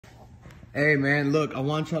Hey man, look, I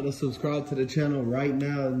want y'all to subscribe to the channel right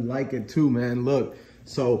now and like it too, man. Look,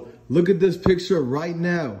 so look at this picture right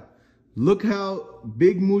now. Look how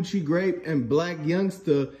Big Moochie Grape and Blac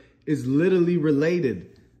Youngsta is literally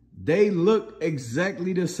related. They look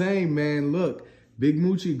exactly the same, man. Look, Big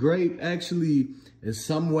Moochie Grape actually is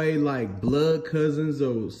some way like blood cousins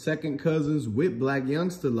or second cousins with Blac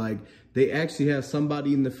Youngsta. Like, they actually have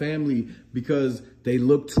somebody in the family because they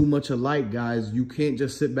look too much alike, guys. You can't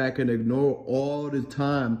just sit back and ignore all the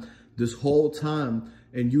time, this whole time,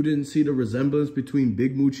 and you didn't see the resemblance between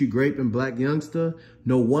Big Moochie Grape and Blac Youngsta.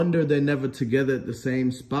 No wonder they're never together at the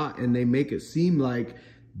same spot, and they make it seem like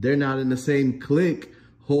they're not in the same clique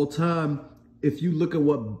whole time. If you look at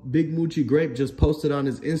what Big Moochie Grape just posted on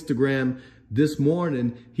his Instagram this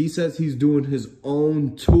morning, he says he's doing his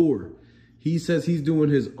own tour. He says he's doing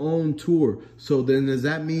his own tour. So then does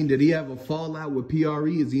that mean that he have a fallout with PRE?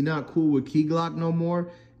 Is he not cool with Key Glock no more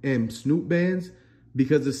and Snoop Bands?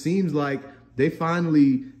 Because it seems like they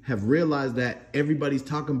finally have realized that everybody's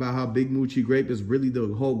talking about how Big Moochie Grape is really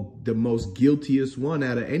the most guiltiest one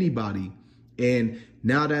out of anybody. And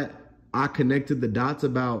now that I connected the dots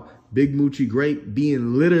about Big Moochie Grape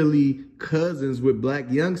being literally cousins with Blac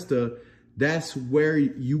Youngsta, that's where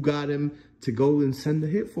you got him to go and send the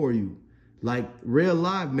hit for you. Like, real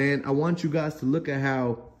live, man, I want you guys to look at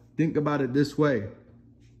how, think about it this way.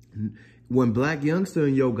 When Blac Youngsta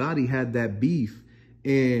and Yo Gotti had that beef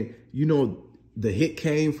and, you know, the hit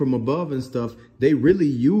came from above and stuff, they really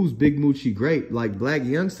used Big Moochie Grape. Like, Blac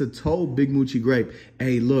Youngsta told Big Moochie Grape,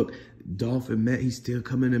 hey, look, Dolph and Matt, he's still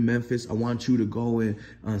coming to Memphis. I want you to go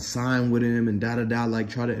and sign with him and da-da-da, like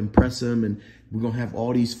try to impress him. And we're going to have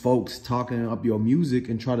all these folks talking up your music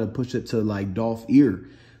and try to push it to like Dolph's ear.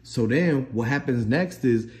 So then what happens next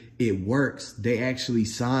is it works. They actually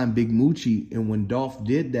signed Big Moochie. And when Dolph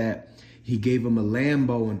did that, he gave him a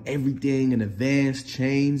Lambo and everything, an advance,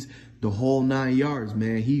 chains, the whole 9 yards,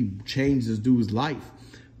 man. He changed this dude's life.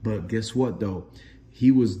 But guess what, though? He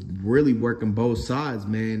was really working both sides,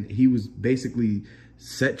 man. He was basically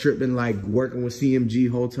set tripping, like working with CMG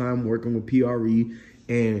whole time, working with PRE,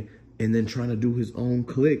 and then trying to do his own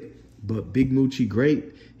clique. But Big Moochie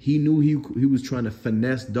Grape, he knew he was trying to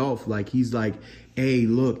finesse Dolph. Like, he's like, hey,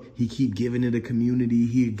 look, he keep giving to the community.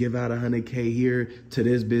 He'd give out 100K here to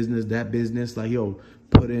this business, that business. Like, yo,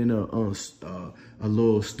 put in a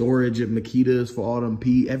little storage at Makita's for all them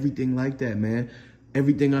pee, everything like that, man.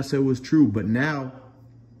 Everything I said was true. But now,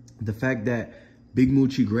 the fact that Big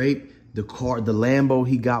Moochie Grape, the Lambo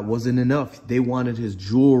he got wasn't enough. They wanted his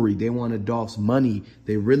jewelry. They wanted Dolph's money.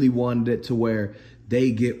 They really wanted it to where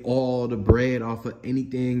they get all the bread off of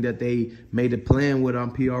anything that they made a plan with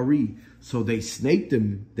on PRE. So they snaked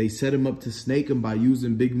him. They set him up to snake him by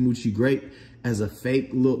using Big Moochie Grape as a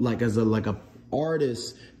fake look, like as a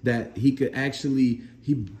artist that he could actually,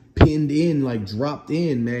 he pinned in, like dropped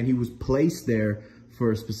in, man. He was placed there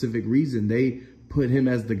for a specific reason. They put him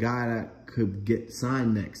as the guy that could get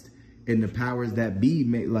signed next. And the powers that be,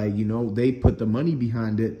 made, like, you know, they put the money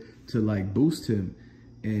behind it to like boost him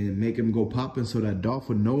and make him go popping so that Dolph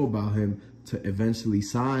would know about him to eventually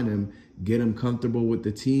sign him, get him comfortable with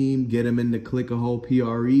the team, get him in the click of whole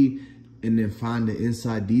PRE, and then find the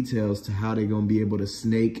inside details to how they're going to be able to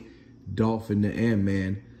snake Dolph in the end,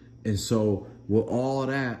 man. And so with all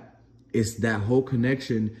that, it's that whole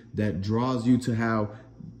connection that draws you to how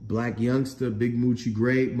Blac Youngsta, Big Moochie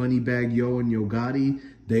Grape, Moneybagg Yo, and Yo Gotti,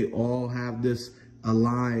 they all have this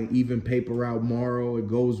align. Even Paper Route Morrow, it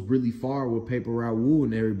goes really far with Paper Route Wu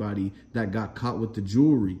and everybody that got caught with the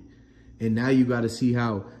jewelry. And now you got to see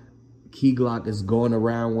how Key Glock is going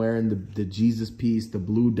around wearing the Jesus piece, the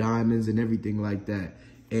blue diamonds and everything like that.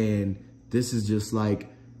 And this is just like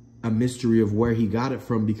a mystery of where he got it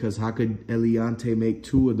from, because how could Eliante make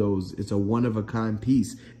 2 of those? It's a one-of-a-kind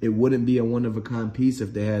piece. It wouldn't be a one-of-a-kind piece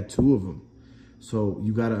if they had 2 of them. So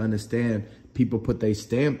you got to understand, people put their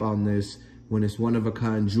stamp on this when it's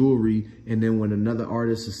one-of-a-kind jewelry, and then when another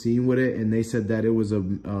artist is seen with it and they said that it was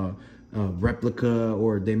a replica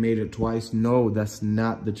or they made it twice. No, that's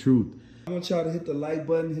not the truth. I want y'all to hit the like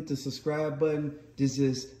button, hit the subscribe button. This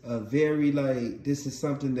is this is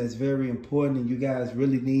something that's very important, and you guys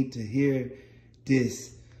really need to hear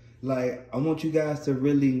this. Like, I want you guys to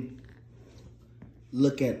really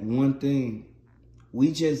look at one thing.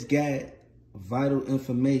 We just got vital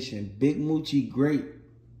information. Big Moochie Grape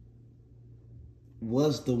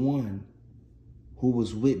was the one who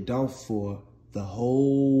was with Dolph for the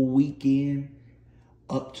whole weekend,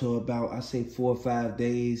 up to about, I say 4 or 5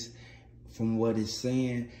 days from what it's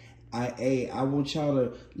saying. I want y'all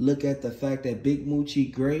to look at the fact that Big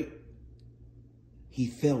Moochie Grape, he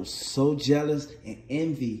felt so jealous and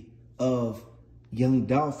envy of Young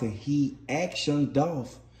Dolph, and he asked Young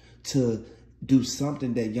Dolph to do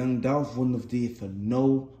something that Young Dolph wouldn't have did for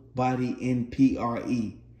nobody in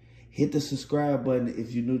PRE. Hit the subscribe button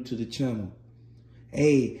if you're new to the channel.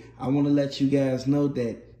 Hey, I want to let you guys know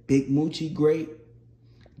that Big Moochie Grape,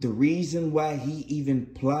 the reason why he even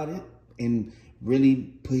plotted and really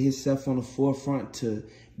put himself on the forefront to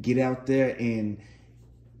get out there and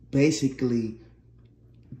basically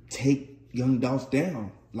take Young Dolph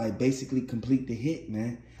down, like basically complete the hit,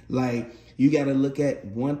 man. Like, you got to look at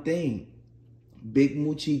one thing. Big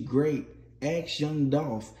Moochie Grape asked Young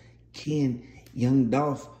Dolph, can Young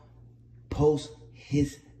Dolph post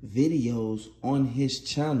his videos on his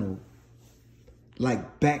channel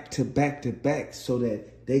like back to back to back so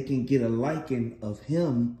that they can get a liking of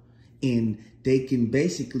him and they can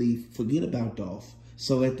basically forget about Dolph.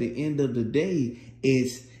 So at the end of the day,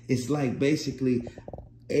 it's like basically,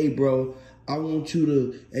 hey bro, I want you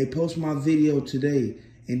to, hey, post my video today,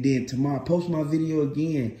 and then tomorrow post my video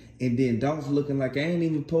again, and then Dolph looking like I ain't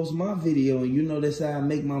even post my video, and you know that's how I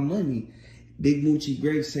make my money. Big Moochie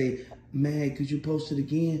Grape say, man, could you post it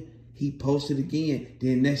again? He posted again.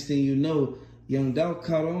 Then next thing you know, Young Dolph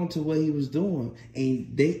caught on to what he was doing,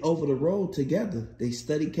 and they over the road together. They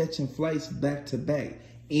study catching flights back to back,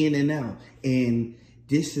 in and out. And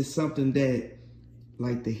this is something that,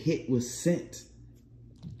 like, the hit was sent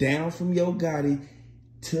down from Yo Gotti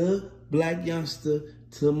to Blac Youngsta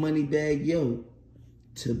to Moneybagg Yo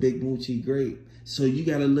to Big Moochie Grape. So you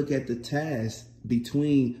got to look at the ties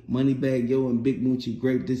between Moneybagg Yo and Big Moochie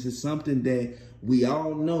Grape. This is something that we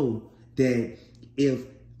all know, that if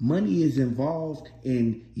money is involved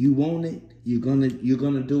and you want it, you're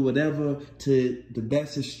gonna do whatever to the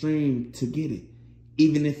best extreme to get it,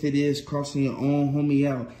 even if it is crossing your own homie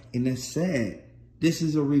out. And that's sad. This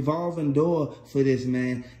is a revolving door for this,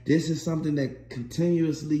 man. This is something that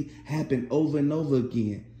continuously happened over and over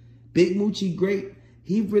again. Big Moochie Grape,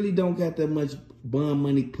 he really don't got that much bond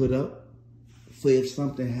money put up for if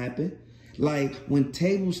something happened. Like, when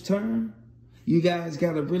tables turn, you guys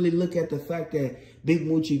got to really look at the fact that Big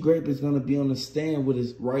Moochie Grape is going to be on the stand with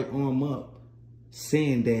his right arm up,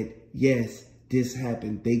 saying that, yes, this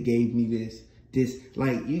happened. They gave me this.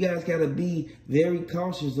 Like, you guys got to be very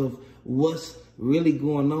cautious of what's really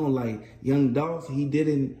going on. Like, Young Dolph, he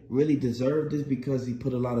didn't really deserve this because he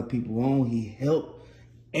put a lot of people on. He helped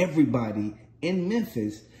everybody in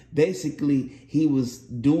Memphis. Basically, he was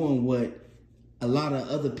doing what a lot of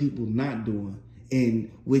other people not doing,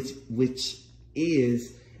 and which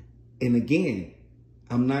is, and again,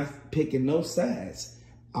 I'm not picking no sides.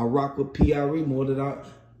 I rock with PRE more than I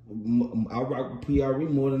rock with PRE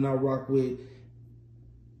more than I rock with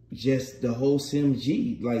just the whole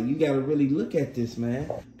CMG. Like, you got to really look at this,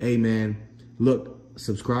 man. Hey, man, look,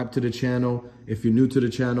 subscribe to the channel. If you're new to the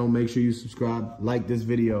channel, make sure you subscribe, like this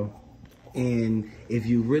video. And if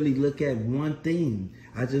you really look at one thing,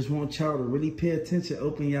 I just want y'all to really pay attention,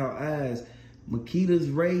 open y'all eyes. Makita's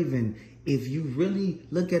raving. If you really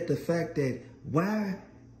look at the fact that, why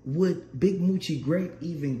would Big Moochie Grape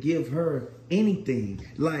even give her anything?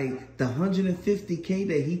 Like, the $150K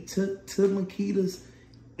that he took to Makita's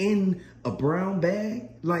in a brown bag,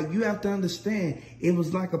 like, you have to understand, it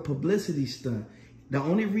was like a publicity stunt. The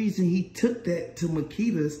only reason he took that to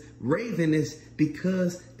Makita's raving is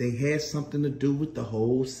because they had something to do with the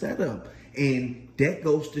whole setup. And that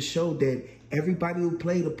goes to show that everybody who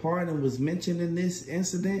played a part and was mentioned in this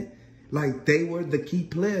incident, like, they were the key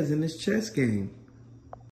players in this chess game.